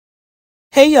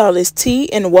Hey y'all, it's T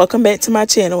and welcome back to my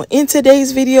channel. In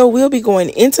today's video, we'll be going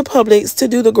into Publix to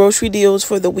do the grocery deals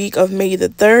for the week of May the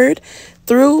 3rd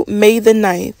through May the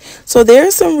 9th. So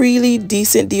there's some really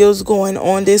decent deals going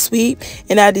on this week,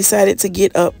 and I decided to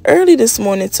get up early this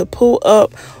morning to pull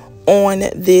up on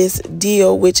this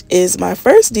deal, which is my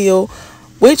first deal,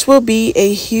 which will be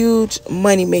a huge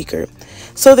money maker.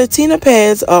 So the Tina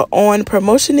pads are on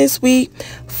promotion this week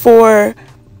for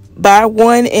buy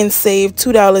one and save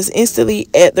 $2 instantly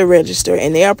at the register,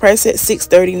 and they are priced at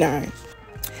 $6.39.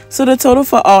 So the total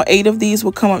for all 8 of these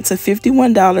will come up to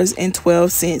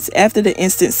 $51.12. After the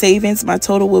instant savings, my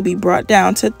total will be brought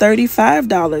down to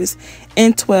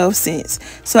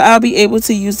 $35.12. So I'll be able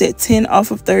to use that 10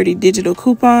 off of 30 digital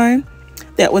coupon.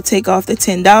 That will take off the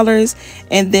 $10,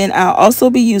 and then I'll also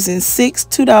be using 6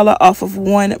 $2 off of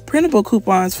 1 printable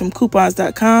coupons from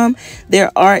coupons.com.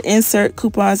 There are insert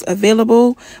coupons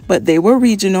available, but they were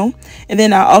regional. And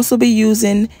then I'll also be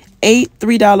using 8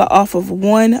 $3 off of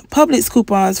 1 Publix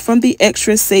coupons from the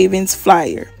extra savings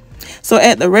flyer. So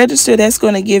at the register, that's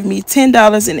going to give me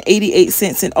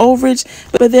 $10.88 in overage.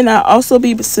 But then I'll also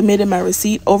be submitting my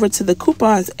receipt over to the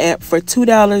coupons app for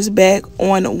 $2 back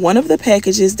on one of the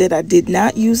packages that I did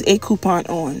not use a coupon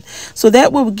on. So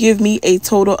that will give me a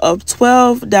total of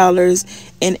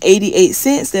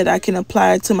 $12.88 that I can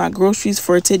apply to my groceries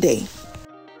for today.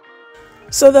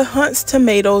 So the Hunt's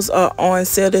tomatoes are on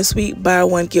sale this week. Buy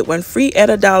one, get one free at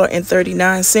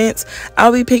 $1.39.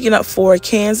 I'll be picking up 4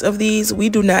 cans of these. We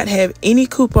do not have any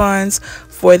coupons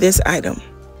for this item.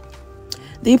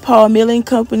 The Paul Milling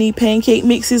Company pancake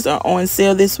mixes are on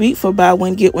sale this week for buy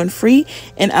one, get one free.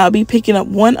 And I'll be picking up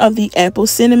one of the apple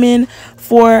cinnamon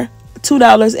for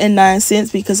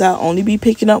 $2.09 because I'll only be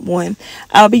picking up one.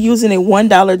 I'll be using a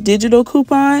 $1 digital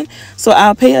coupon, so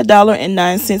I'll pay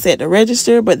 $1.09 at the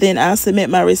register, but then I'll submit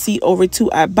my receipt over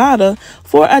to IBOTTA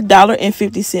for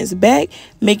 $1.50 back,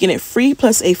 making it free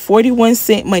plus a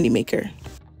 41-cent moneymaker.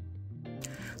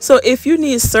 So if you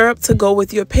need syrup to go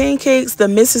with your pancakes, the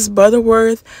Mrs.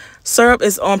 Butterworth syrup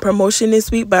is on promotion this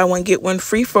week. Buy one, get one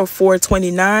free for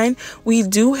 $4.29. We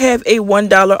do have a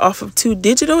 $1 off of 2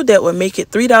 digital that will make it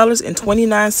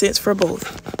 $3.29 for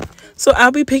both. So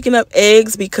I'll be picking up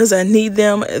eggs because I need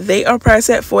them. They are priced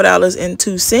at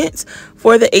 $4.02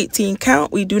 for the 18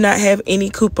 count. We do not have any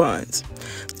coupons.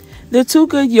 The Too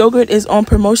Good yogurt is on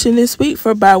promotion this week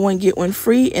for buy one, get one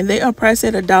free, and they are priced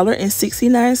at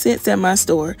 $1.69 at my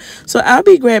store. So I'll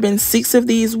be grabbing 6 of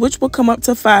these, which will come up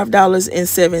to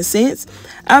 $5.07.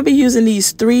 I'll be using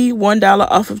these 3 $1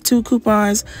 off of 2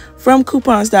 coupons from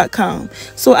coupons.com.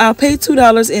 So I'll pay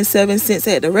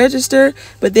 $2.07 at the register,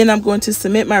 but then I'm going to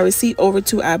submit my receipt over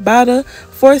to IBOTTA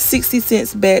for 60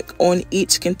 cents back on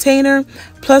each container.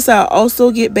 Plus I'll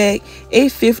also get back a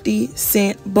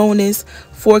 50-cent bonus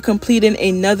for completing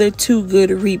another Too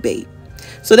Good rebate.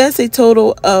 So that's a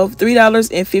total of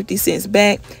 $3.50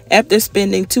 back after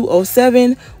spending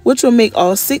 $2.07, which will make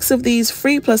all 6 of these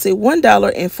free plus a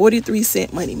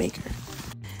 $1.43 moneymaker.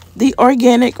 The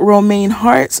organic romaine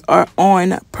hearts are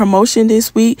on promotion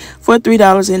this week for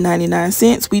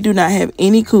 $3.99. We do not have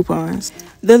any coupons.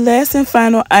 The last and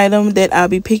final item that I'll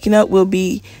be picking up will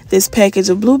be this package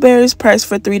of blueberries priced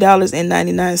for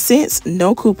 $3.99,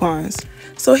 no coupons.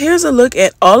 So here's a look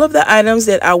at all of the items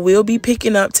that I will be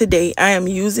picking up today. I am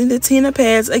using the Tina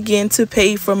pads again to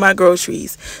pay for my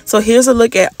groceries. So here's a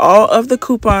look at all of the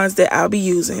coupons that I'll be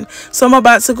using. So I'm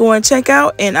about to go and check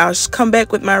out, and I'll come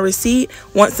back with my receipt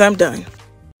once I'm done.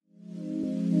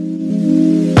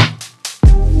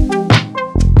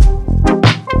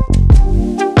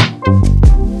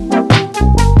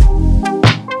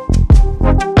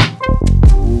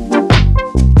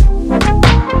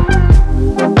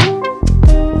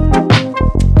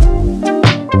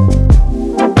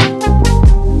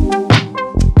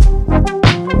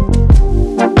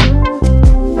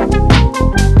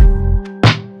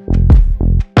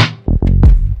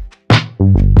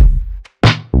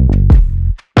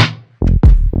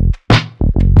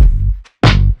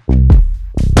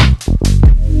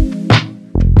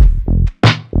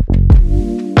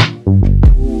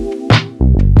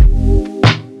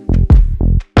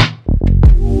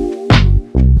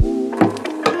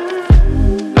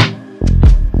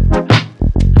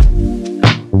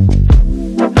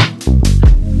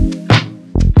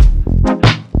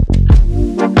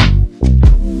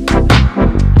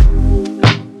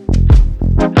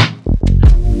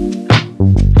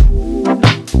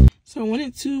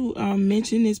 To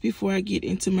mention this before I get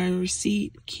into my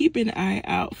receipt. Keep an eye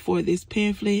out for this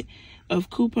pamphlet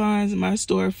of coupons. My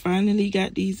store finally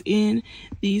got these in.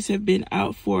 These have been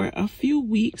out for a few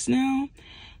weeks now.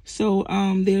 So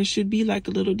there should be like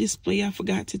a little display. I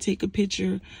forgot to take a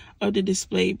picture of the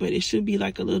display, but it should be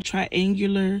like a little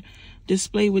triangular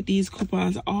display with these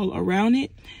coupons all around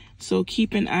it. So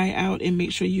keep an eye out and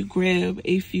make sure you grab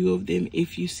a few of them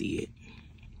if you see it.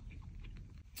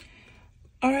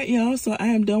 All right, y'all, so I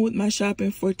am done with my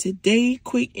shopping for today.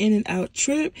 Quick in and out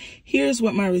trip. Here's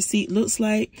what my receipt looks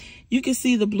like. You can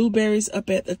see the blueberries up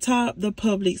at the top, the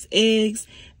Publix eggs,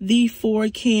 the 4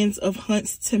 cans of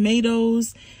Hunt's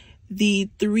tomatoes,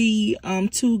 the 3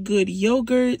 Too Good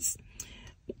yogurts,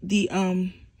 the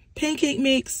pancake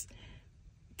mix,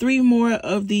 3 more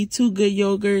of the Too Good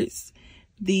yogurts,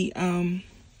 the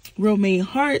romaine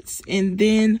hearts, and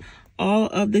then all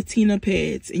of the Tina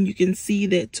pads. And you can see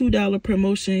that $2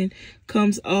 promotion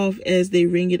comes off as they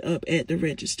ring it up at the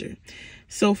register.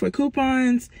 So for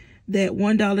coupons, that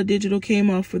 $1 digital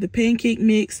came off for the pancake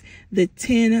mix, the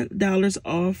 $10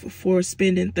 off for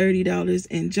spending $30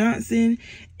 in Johnson.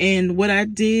 And what I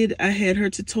did, I had her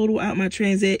to total out my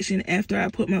transaction after I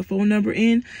put my phone number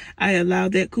in. I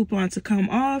allowed that coupon to come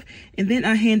off, and then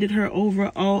I handed her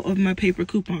over all of my paper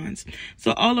coupons.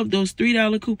 So all of those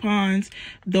 $3 coupons,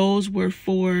 those were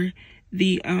for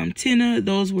the Tina,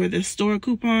 those were the store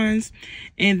coupons,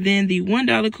 and then the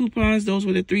 $1 coupons, those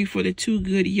were the 3 for the Too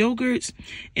Good yogurts,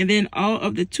 and then all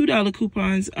of the $2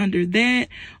 coupons under that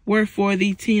were for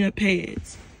the Tina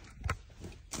pads.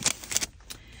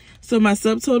 So my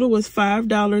subtotal was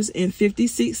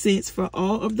 $5.56 for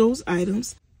all of those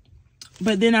items.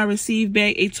 But then I received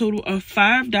back a total of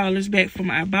 $5 back from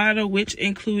IBOTTA, which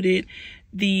included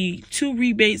the 2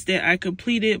 rebates that I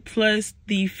completed plus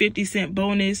the 50-cent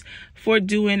bonus for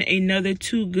doing another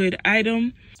Too Good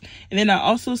item. And then I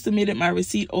also submitted my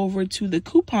receipt over to the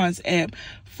coupons app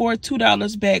for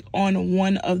 $2 back on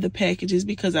one of the packages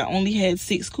because I only had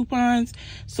 6 coupons.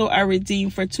 So I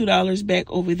redeemed for $2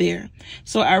 back over there.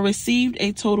 So I received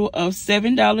a total of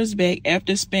 $7 back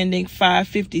after spending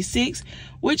 $5.56,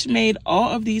 which made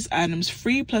all of these items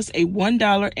free plus a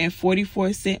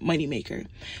 $1.44 moneymaker.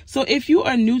 So if you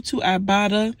are new to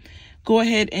IBOTTA, go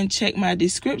ahead and check my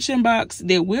description box.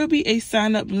 There will be a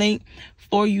sign up link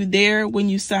for you there. When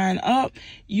you sign up,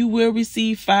 you will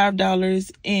receive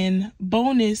 $5 in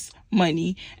bonus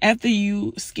money after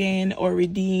you scan or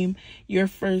redeem your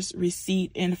first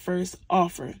receipt and first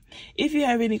offer. If you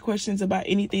have any questions about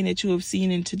anything that you have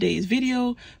seen in today's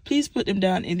video, please put them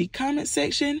down in the comment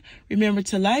section. Remember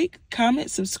to like, comment,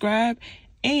 subscribe,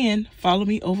 and follow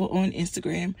me over on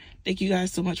Instagram. Thank you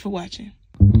guys so much for watching.